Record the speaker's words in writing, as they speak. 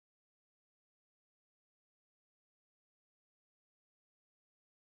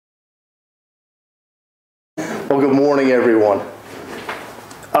Well, good morning, everyone.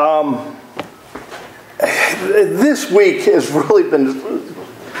 This week has really been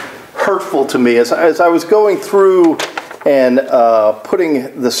hurtful to me. As I was going through and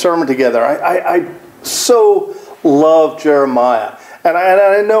putting the sermon together, I so love Jeremiah. And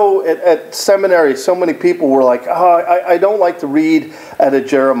I know at seminary, so many people were like, I don't like to read out of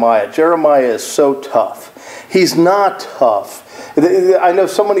Jeremiah. Jeremiah is so tough. He's not tough. I know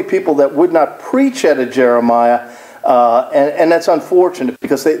so many people that would not preach out of Jeremiah, and that's unfortunate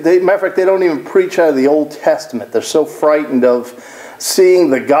because matter of fact, they don't even preach out of the Old Testament. They're so frightened of seeing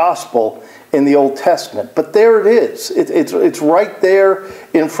the gospel in the Old Testament. But there it is. It's right there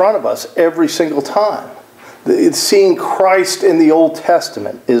in front of us every single time. It's seeing Christ in the Old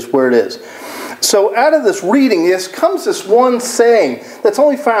Testament is where it is. So out of this reading, comes this one saying that's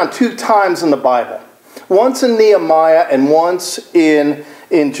only found 2 times in the Bible. Once in Nehemiah and once in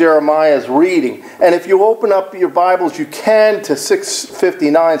Jeremiah's reading. And if you open up your Bibles, you can to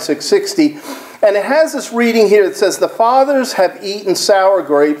 659, 660. And it has this reading here that says, "The fathers have eaten sour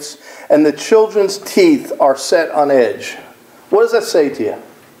grapes, and the children's teeth are set on edge." What does that say to you?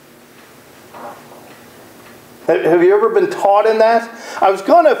 Have you ever been taught in that? I was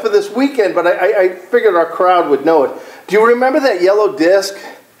going to for this weekend, but I figured our crowd would know it. Do you remember that yellow disc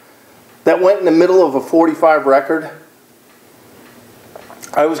that went in the middle of a 45 record?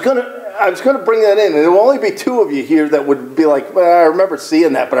 I was going to bring that in, and there will only be 2 of you here that would be like, well, I remember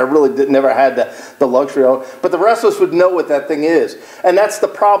seeing that, but I really never had the luxury of it. But the rest of us would know what that thing is. And that's the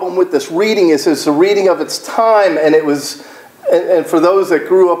problem with this reading is it's a reading of its time, and it was... And for those that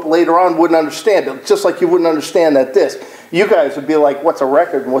grew up later on wouldn't understand it, just like you wouldn't understand that disc. You guys would be like, what's a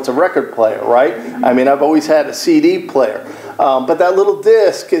record and what's a record player, right? I mean, I've always had a CD player. But that little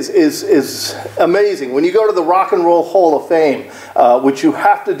disc is amazing. When you go to the Rock and Roll Hall of Fame, which you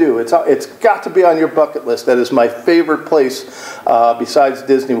have to do, it's got to be on your bucket list. That is my favorite place besides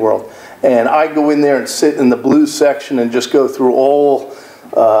Disney World. And I go in there and sit in the blues section and just go through all...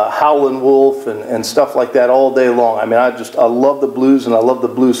 Howlin' Wolf and stuff like that all day long. I mean, I love the blues, and I love the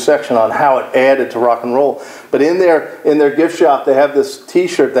blues section on how it added to rock and roll. But in their gift shop, they have this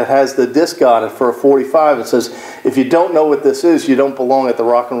T-shirt that has the disc on it for a 45. It says, "If you don't know what this is, you don't belong at the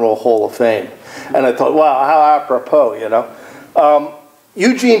Rock and Roll Hall of Fame." And I thought, wow, how apropos, you know.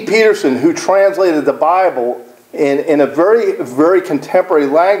 Eugene Peterson, who translated the Bible in a very, very contemporary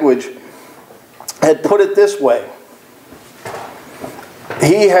language, had put it this way.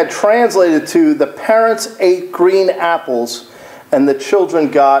 He had translated to, "The parents ate green apples and the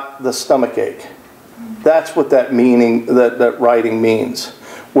children got the stomachache." That's what that writing means,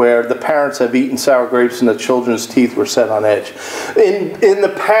 where the parents have eaten sour grapes and the children's teeth were set on edge. In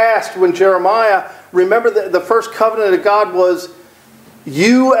the past, when Jeremiah, remember the first covenant of God was,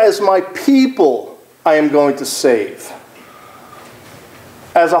 "You as my people I am going to save."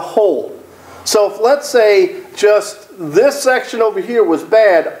 As a whole. So if, let's say, just this section over here was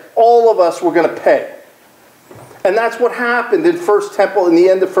bad, all of us were going to pay. And that's what happened in the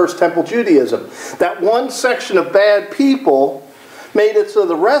end of First Temple Judaism. That one section of bad people made it so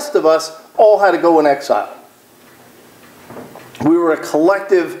the rest of us all had to go in exile. We were a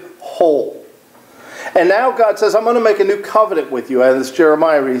collective whole. And now God says, "I'm going to make a new covenant with you," as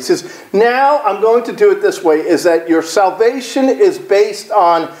Jeremiah reads. He says, "Now I'm going to do it this way, is that your salvation is based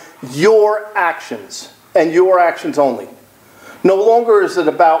on your actions. And your actions only. No longer is it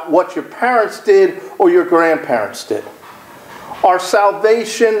about what your parents did or your grandparents did. Our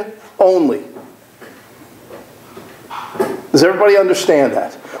salvation only." Does everybody understand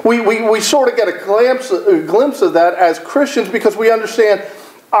that? We sort of get a glimpse of that as Christians because we understand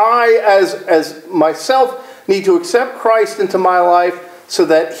I, as myself, need to accept Christ into my life so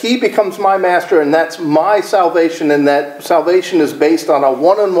that He becomes my master, and that's my salvation, and that salvation is based on a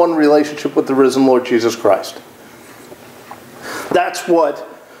one-on-one relationship with the risen Lord Jesus Christ. That's what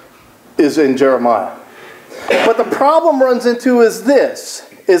is in Jeremiah. But the problem runs into is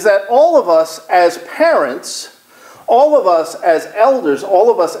that all of us as parents, all of us as elders, all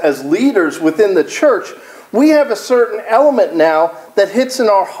of us as leaders within the church, we have a certain element now that hits in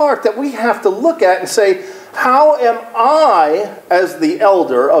our heart that we have to look at and say, how am I, as the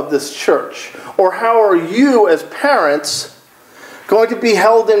elder of this church, or how are you as parents going to be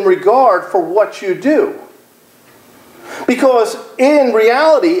held in regard for what you do? Because in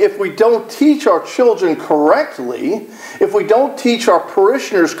reality, if we don't teach our children correctly, if we don't teach our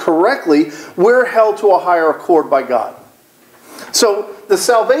parishioners correctly, we're held to a higher accord by God. So the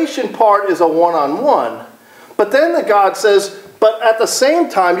salvation part is a one-on-one, but then the God says, but at the same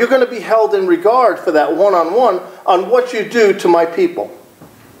time, you're going to be held in regard for that one-on-one on what you do to my people.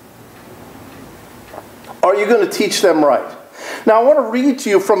 Are you going to teach them right? Now, I want to read to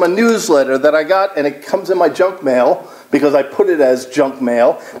you from a newsletter that I got, and it comes in my junk mail, because I put it as junk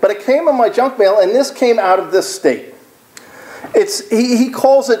mail. But it came in my junk mail, and this came out of this state. He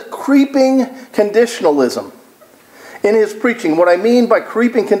calls it creeping conditionalism. In his preaching, what I mean by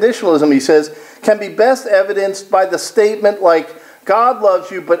creeping conditionalism, he says, can be best evidenced by the statement like, God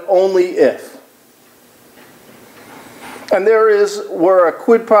loves you, but only if. And we're a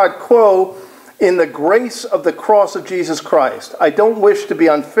quid pro quo in the grace of the cross of Jesus Christ. I don't wish to be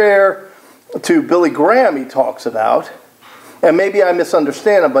unfair to Billy Graham, he talks about. And maybe I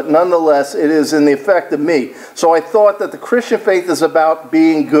misunderstand him, but nonetheless, it is in the effect of me. So I thought that the Christian faith is about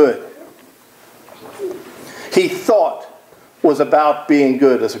being good. He thought was about being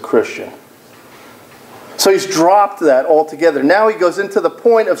good as a Christian. So he's dropped that altogether. Now he goes into the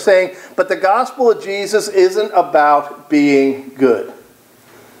point of saying, but the gospel of Jesus isn't about being good.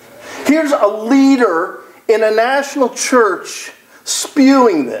 Here's a leader in a national church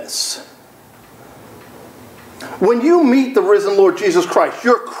spewing this. When you meet the risen Lord Jesus Christ,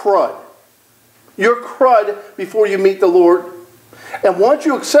 you're crud. You're crud before you meet the Lord. And once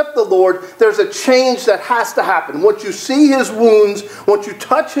you accept the Lord, there's a change that has to happen. Once you see his wounds, once you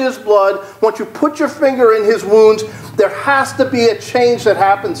touch his blood, once you put your finger in his wounds, there has to be a change that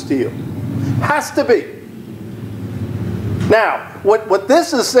happens to you. Has to be. Now, what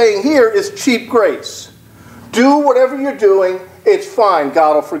this is saying here is cheap grace. Do whatever you're doing, it's fine,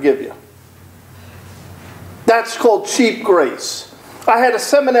 God will forgive you. That's called cheap grace. I had a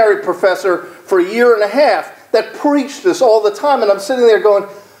seminary professor for a year and a half that preached this all the time, and I'm sitting there going,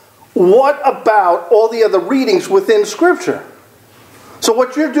 what about all the other readings within Scripture? So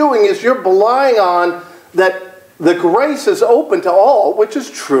what you're doing is you're relying on that the grace is open to all, which is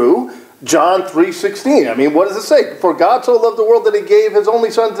true. John 3:16. I mean, what does it say? For God so loved the world that he gave his only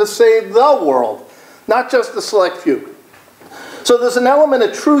son to save the world, not just the select few. So there's an element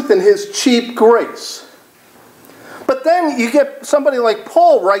of truth in his cheap grace. But then you get somebody like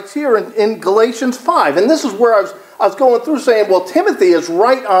Paul writes here in Galatians 5. And this is where I was going through saying, well, Timothy is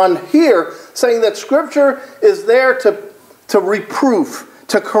right on here, saying that Scripture is there to reproof,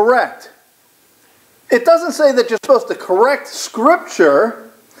 to correct. It doesn't say that you're supposed to correct Scripture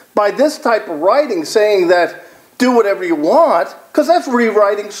by this type of writing, saying that do whatever you want, because that's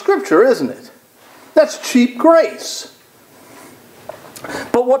rewriting Scripture, isn't it? That's cheap grace.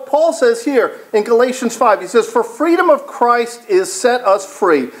 But what Paul says here in Galatians 5, he says, for freedom of Christ is set us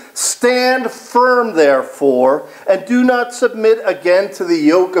free. Stand firm, therefore, and do not submit again to the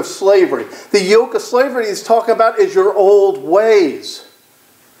yoke of slavery. The yoke of slavery he's talking about is your old ways.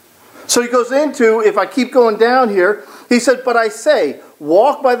 So he goes into, if I keep going down here, he said, but I say,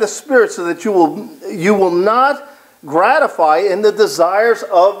 walk by the Spirit so that you will not gratify in the desires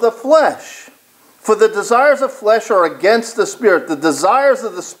of the flesh. For the desires of flesh are against the Spirit. The desires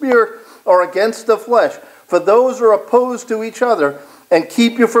of the Spirit are against the flesh. For those are opposed to each other and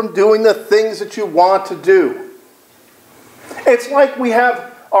keep you from doing the things that you want to do. It's like we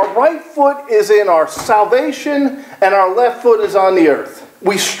have our right foot is in our salvation and our left foot is on the earth.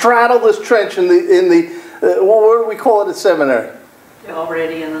 We straddle this trench in the what do we call it at seminary? The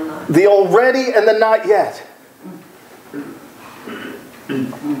already and the not. The already and the not yet.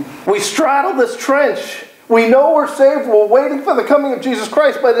 We straddle this trench. We know we're saved. We're waiting for the coming of Jesus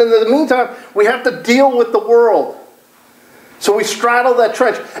Christ. But in the meantime, we have to deal with the world. So we straddle that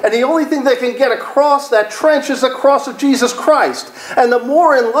trench. And the only thing that can get across that trench is the cross of Jesus Christ. And the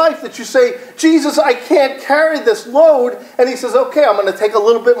more in life that you say, Jesus, I can't carry this load. And he says, okay, I'm going to take a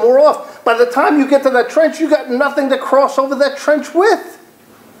little bit more off. By the time you get to that trench, you got nothing to cross over that trench with.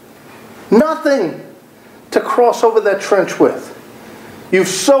 Nothing to cross over that trench with. You've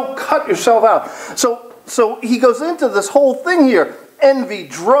so cut yourself out. So he goes into this whole thing here. Envy,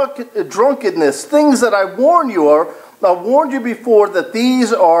 drunkenness, things that I warned you before, that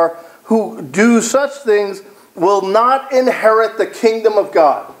these are who do such things will not inherit the kingdom of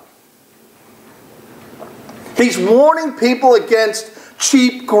God. He's warning people against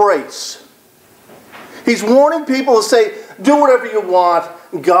cheap grace. He's warning people to say, do whatever you want,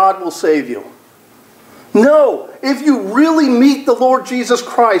 God will save you. No, if you really meet the Lord Jesus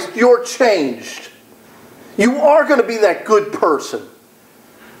Christ, you're changed. You are going to be that good person.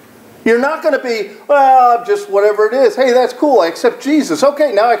 You're not going to be, well, just whatever it is. Hey, that's cool. I accept Jesus.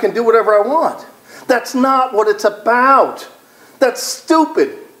 Okay, now I can do whatever I want. That's not what it's about. That's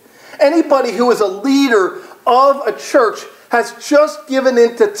stupid. Anybody who is a leader of a church has just given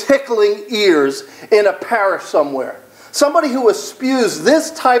into tickling ears in a parish somewhere. Somebody who spews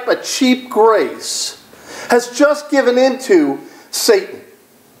this type of cheap grace has just given into Satan.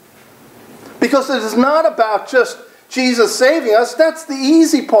 Because it is not about just Jesus saving us. That's the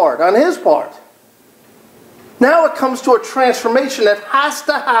easy part on his part. Now it comes to a transformation that has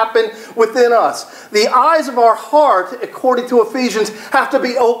to happen within us. The eyes of our heart, according to Ephesians, have to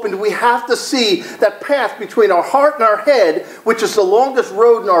be opened. We have to see that path between our heart and our head, which is the longest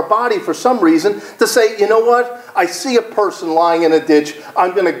road in our body for some reason, to say, you know what? I see a person lying in a ditch.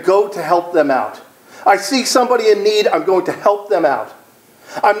 I'm going to go to help them out. I see somebody in need. I'm going to help them out.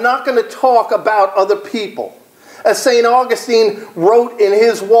 I'm not going to talk about other people. As St. Augustine wrote in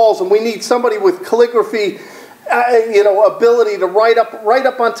his walls, and we need somebody with calligraphy ability to write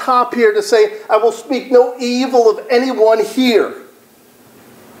up on top here to say, I will speak no evil of anyone here.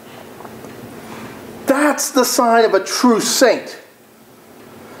 That's the sign of a true saint.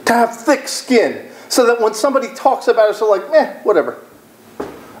 To have thick skin, so that when somebody talks about it, they're like, whatever.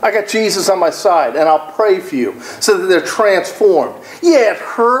 I got Jesus on my side, and I'll pray for you, so that they're transformed. Yeah, it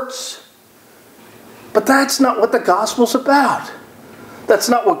hurts, but that's not what the gospel's about. That's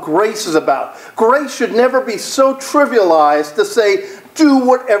not what grace is about. Grace should never be so trivialized to say, do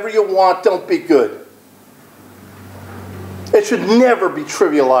whatever you want, don't be good. It should never be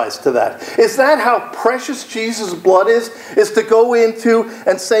trivialized to that. Is that how precious Jesus' blood is? Is to go into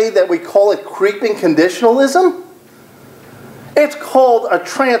and say that we call it creeping conditionalism? It's called a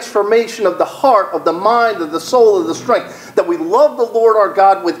transformation of the heart, of the mind, of the soul, of the strength. That we love the Lord our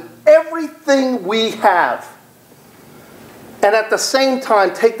God with everything we have. And at the same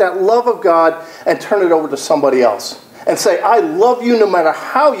time, take that love of God and turn it over to somebody else. And say, I love you no matter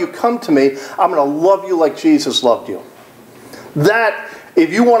how you come to me. I'm going to love you like Jesus loved you. That,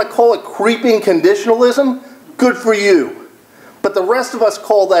 if you want to call it creeping conditionalism, good for you. But the rest of us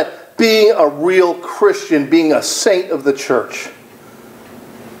call that being a real Christian, being a saint of the church.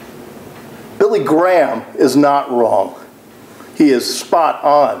 Billy Graham is not wrong. He is spot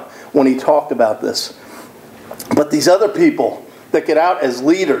on when he talked about this. But these other people that get out as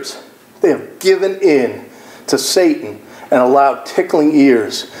leaders, they have given in to Satan and allowed tickling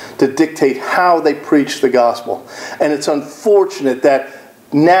ears to dictate how they preach the gospel. And it's unfortunate that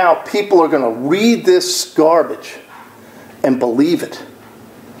now people are going to read this garbage and believe it.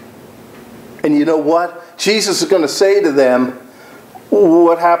 And you know what? Jesus is going to say to them,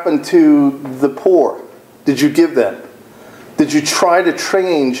 what happened to the poor? Did you give them? Did you try to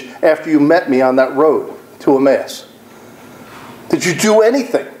change after you met me on that road to Emmaus? Did you do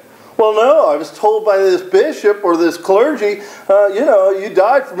anything? Well, no, I was told by this bishop or this clergy, you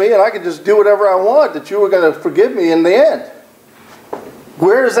died for me and I could just do whatever I want, that you were going to forgive me in the end.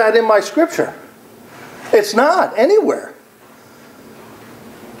 Where is that in my scripture? It's not anywhere.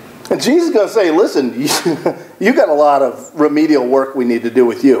 And Jesus is going to say, listen, you got a lot of remedial work we need to do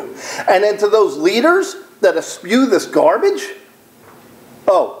with you. And then to those leaders that spew this garbage,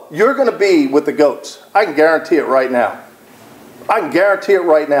 oh, you're going to be with the goats. I can guarantee it right now. I can guarantee it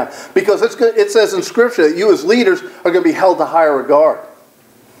right now. Because it says in Scripture that you as leaders are going to be held to higher regard.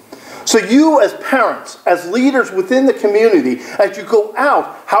 So you as parents, as leaders within the community, as you go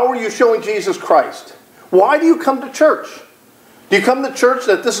out, how are you showing Jesus Christ? Why do you come to church? Do you come to church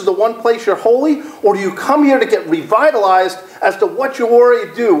that this is the one place you're holy? Or do you come here to get revitalized as to what you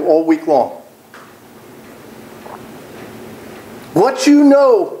already do all week long? What you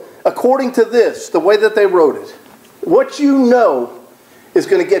know, according to this, the way that they wrote it, what you know is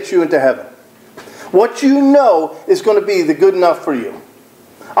going to get you into heaven. What you know is going to be the good enough for you.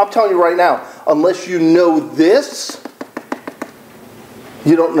 I'm telling you right now, unless you know this,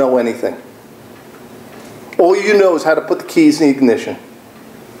 you don't know anything. All you know is how to put the keys in the ignition.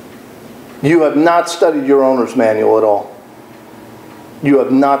 You have not studied your owner's manual at all. You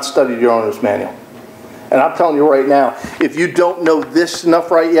have not studied your owner's manual. And I'm telling you right now, if you don't know this enough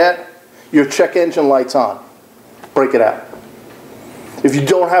right yet, your check engine light's on. Break it out. If you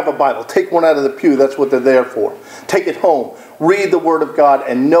don't have a Bible, take one out of the pew. That's what they're there for. Take it home. Read the Word of God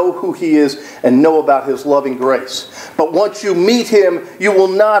and know who He is and know about His loving grace. But once you meet Him, you will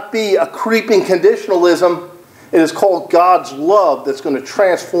not be a creeping conditionalism. It is called God's love that's going to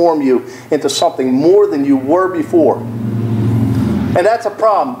transform you into something more than you were before. And that's a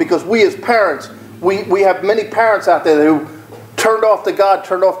problem because we as parents, we have many parents out there who turned off to God,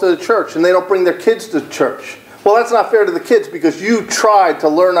 turned off to the church, and they don't bring their kids to church. Well, that's not fair to the kids because you tried to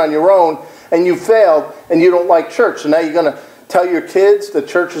learn on your own and you failed and you don't like church. So now you're going to tell your kids that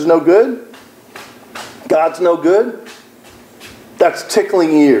church is no good? God's no good? That's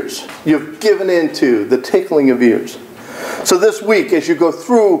tickling ears. You've given into the tickling of ears. So this week, as you go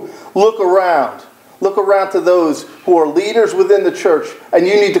through, look around. Look around to those who are leaders within the church, and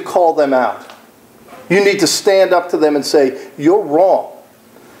you need to call them out. You need to stand up to them and say, you're wrong.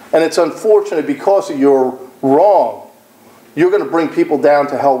 And it's unfortunate because of your wrong, you're going to bring people down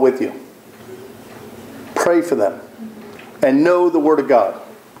to hell with you. Pray for them. And know the Word of God.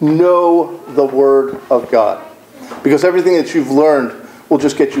 Know the Word of God. Because everything that you've learned will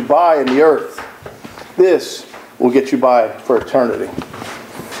just get you by in the earth. This will get you by for eternity.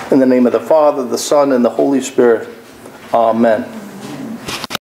 In the name of the Father, the Son, and the Holy Spirit. Amen.